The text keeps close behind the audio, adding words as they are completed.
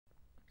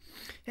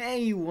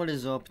Hey, what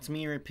is up? It's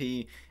me,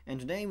 P, and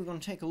today we're going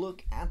to take a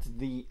look at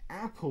the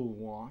Apple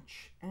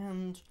Watch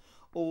and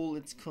all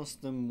its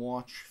custom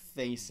watch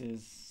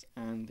faces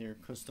and their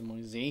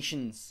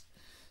customizations.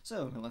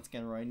 So, let's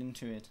get right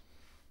into it.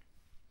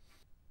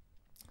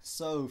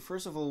 So,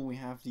 first of all, we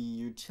have the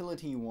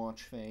utility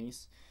watch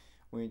face,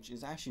 which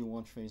is actually a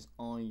watch face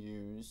I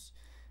use,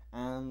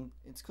 and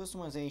its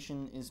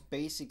customization is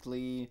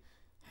basically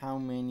how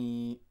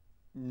many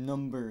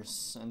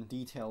numbers and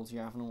details you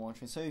have in a watch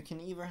face. So you can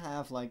either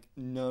have like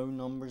no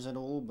numbers at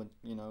all, but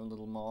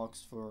little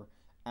marks for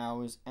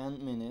hours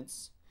and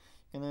minutes.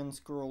 You can then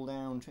scroll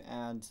down to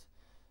add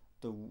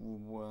the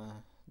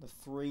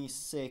 3,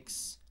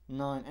 6,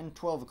 9 and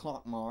 12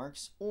 o'clock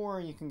marks,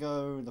 or you can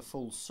go the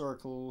full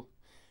circle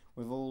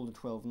with all the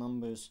 12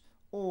 numbers,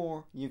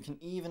 or you can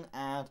even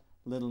add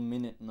little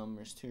minute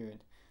numbers to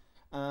it.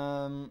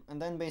 And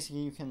then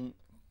basically you can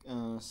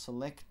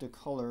select the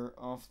color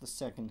of the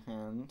second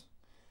hand.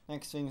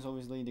 Next thing is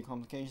obviously the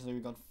complications. So we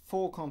got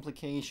 4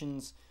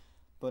 complications,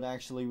 but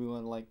actually we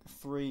got like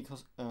 3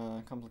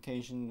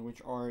 complications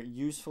which are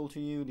useful to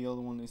you. The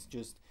other one is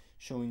just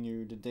showing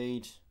you the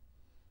date,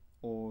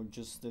 or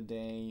just the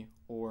day,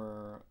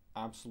 or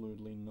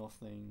absolutely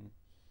nothing.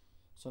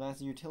 So that's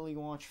the utility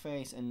watch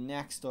face. And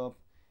next up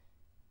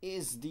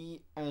is the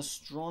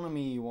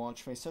astronomy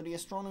watch face. So the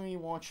astronomy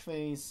watch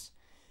face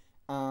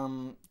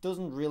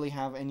doesn't really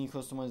have any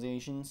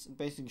customizations. It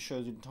basically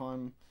shows you the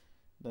time,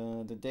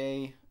 the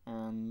day,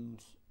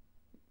 and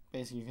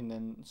basically you can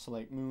then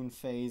select moon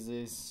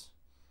phases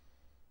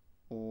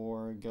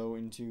or go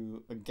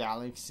into a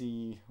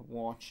galaxy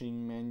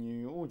watching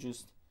menu, or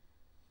just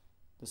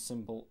the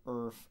simple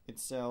Earth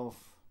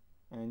itself,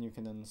 and you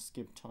can then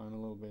skip time a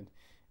little bit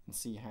and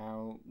see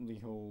how the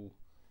whole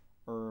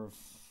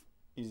Earth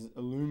is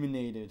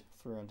illuminated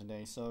throughout the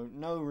day. So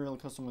no real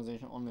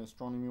customization on the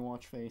astronomy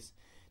watch face.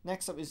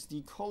 Next up is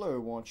the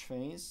color watch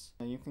face.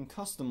 You can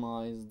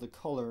customize the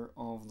color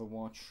of the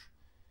watch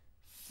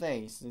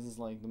face. This is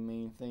like the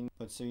main thing.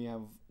 But so you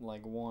have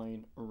like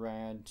white,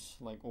 red,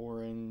 like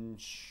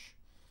orange,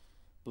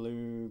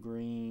 blue,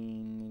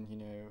 green,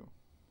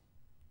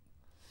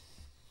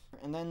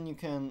 and then you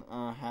can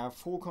have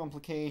 4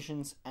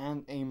 complications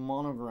and a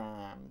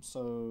monogram.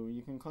 So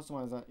you can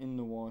customize that in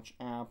the watch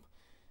app.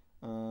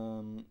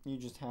 You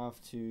just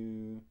have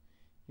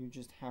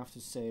to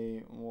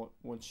say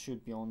what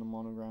should be on the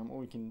monogram,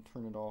 or you can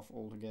turn it off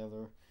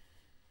altogether.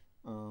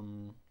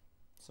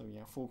 So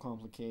yeah, 4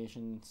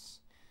 complications.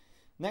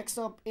 Next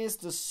up is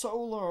the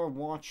solar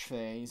watch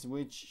face,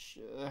 which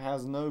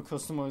has no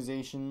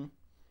customization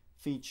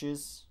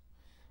features.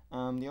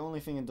 The only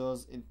thing it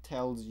does, it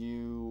tells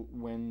you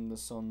when the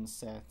sun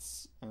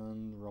sets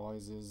and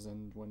rises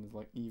and when it's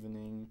like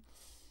evening.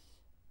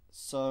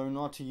 So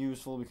not too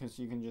useful, because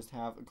you can just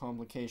have a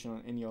complication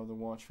on any other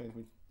watch face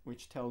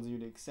which tells you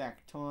the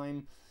exact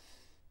time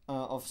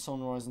of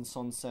sunrise and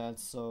sunset.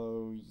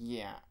 So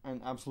yeah,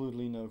 and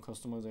absolutely no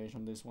customization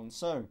on this one.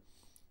 So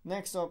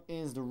next up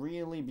is the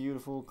really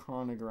beautiful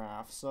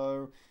chronograph.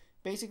 So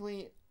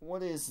basically,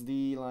 what is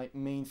the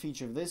main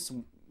feature of this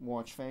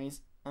watch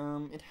face?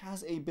 It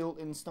has a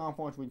built-in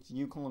stopwatch which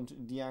you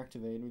can't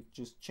deactivate, which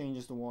just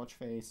changes the watch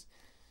face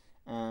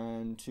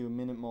and to a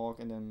minute mark,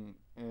 and then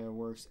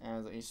works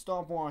as a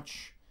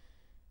stopwatch.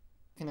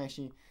 You can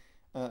actually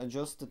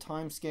adjust the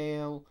time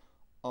scale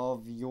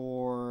of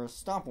your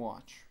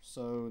stopwatch.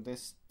 So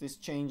this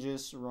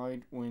changes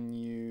right when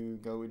you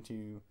go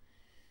into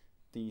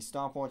the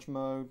stopwatch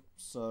mode.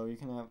 So you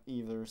can have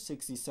either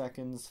 60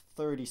 seconds,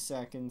 30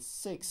 seconds,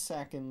 6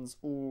 seconds,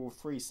 or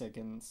 3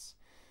 seconds.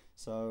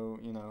 So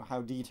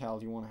how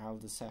detailed you want to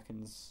have the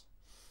seconds.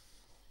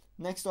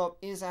 Next up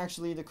is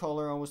actually the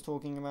color I was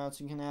talking about.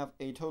 So you can have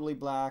a totally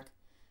black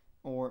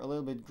or a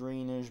little bit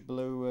greenish,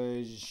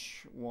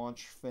 bluish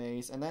watch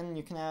face, and then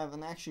you can have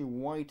an actually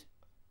white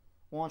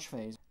watch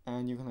face,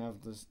 and you can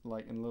have this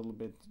like a little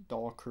bit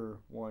darker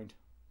white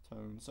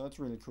tone. So it's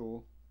really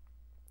cool.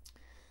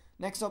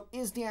 Next up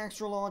is the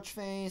actual watch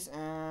face,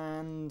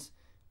 and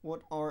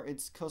what are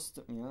its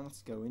custom?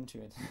 Let's go into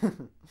it.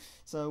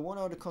 So what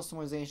are the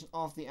customizations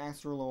of the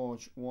actual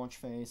watch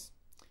face?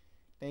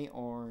 They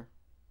are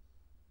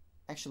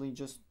actually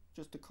just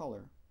the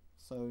color.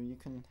 So you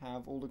can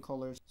have all the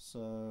colors.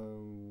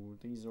 So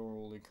these are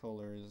all the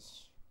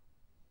colors,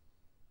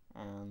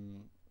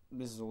 and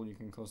this is all you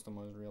can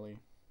customize really.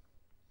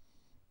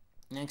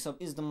 Next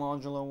up is the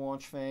modular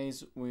watch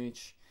face,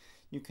 which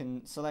you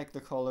can select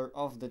the color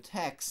of the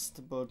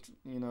text, but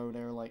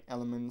there are like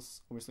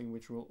elements obviously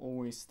which will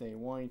always stay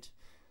white,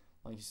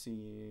 like you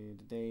see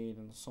the date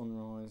and the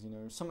sunrise.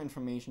 Some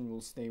information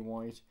will stay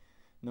white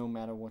no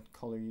matter what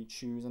color you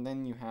choose. And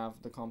then you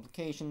have the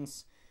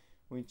complications,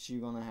 which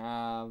you're gonna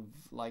have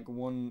like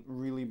 1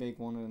 really big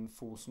one and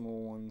 4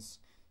 small ones.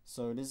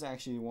 So this is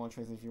actually the watch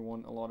face. If you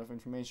want a lot of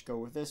information, go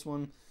with this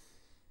one.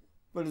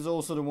 But it's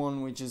also the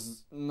one which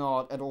is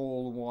not at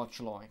all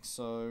watch-like.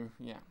 So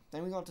yeah.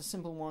 Then we got the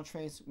simple watch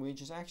face,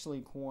 which is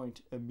actually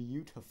quite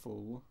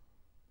beautiful.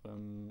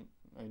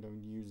 I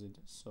don't use it,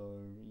 so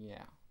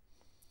yeah.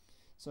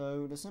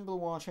 So the simple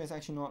watch face is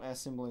actually not as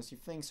simple as you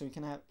think. So you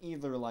can have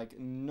either like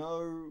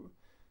no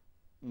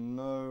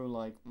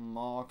like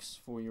marks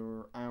for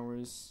your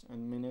hours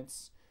and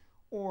minutes,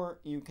 or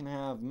you can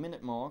have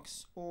minute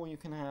marks, or you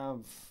can have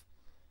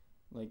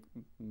like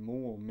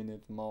more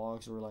minute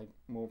marks, or like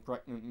more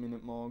pregnant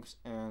minute marks,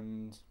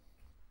 and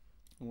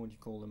what do you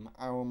call them,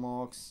 hour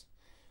marks,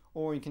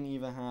 or you can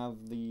either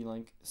have the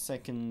like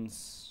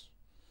seconds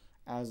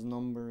as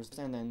numbers,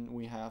 and then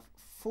we have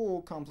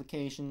 4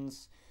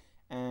 complications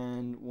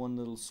and one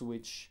little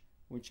switch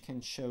which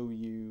can show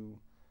you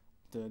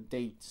the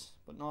date,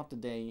 but not the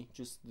day,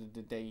 just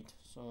the date.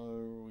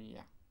 So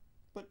yeah,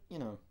 but you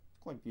know,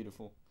 quite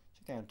beautiful.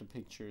 Check out the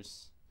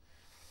pictures.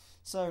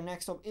 So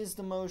next up is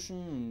the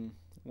motion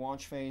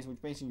watch face, which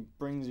basically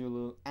brings you a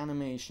little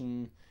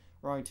animation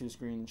right to the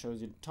screen and shows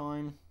you the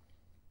time.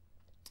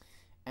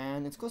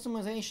 And its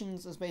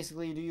customizations is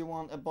basically, do you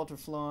want a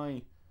butterfly,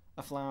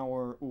 a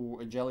flower,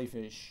 or a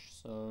jellyfish?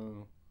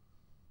 So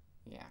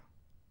yeah,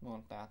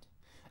 want that.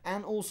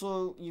 And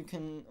also you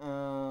can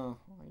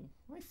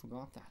I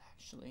forgot that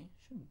actually.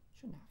 Shouldn't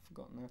have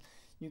forgotten that.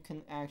 You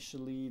can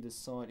actually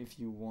decide if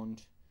you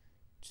want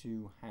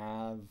to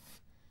have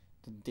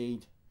the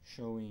date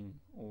showing,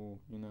 or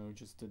you know,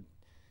 just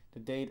the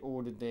date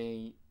or the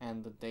day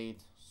and the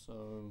date.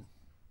 So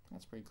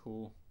that's pretty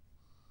cool.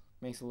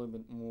 Makes a little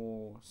bit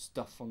more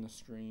stuff on the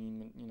screen,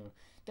 but you know.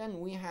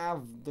 Then we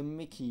have the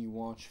Mickey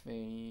watch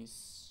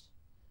face,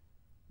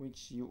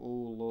 which you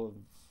all love,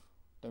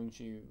 don't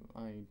you?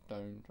 I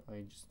don't.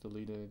 I just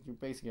deleted it. You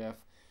basically have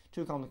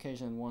 2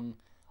 complications and 1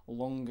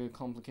 longer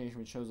complication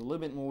which shows a little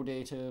bit more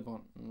data,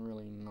 but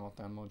really not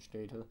that much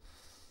data.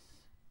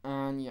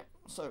 And yeah,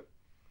 so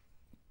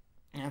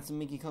that's the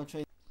Mickey watch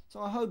face.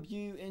 So I hope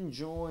you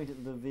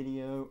enjoyed the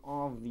video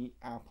of the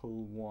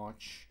Apple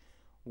Watch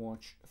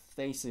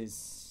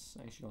faces.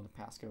 I actually got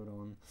the passcode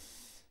on.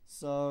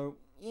 So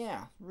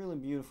yeah, really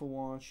beautiful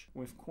watch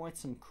with quite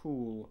some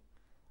cool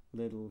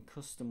little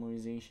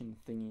customization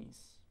thingies.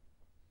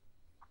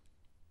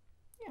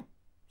 Yeah,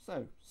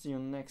 so see you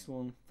on the next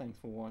one. Thanks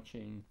for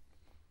watching.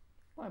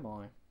 Bye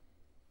bye.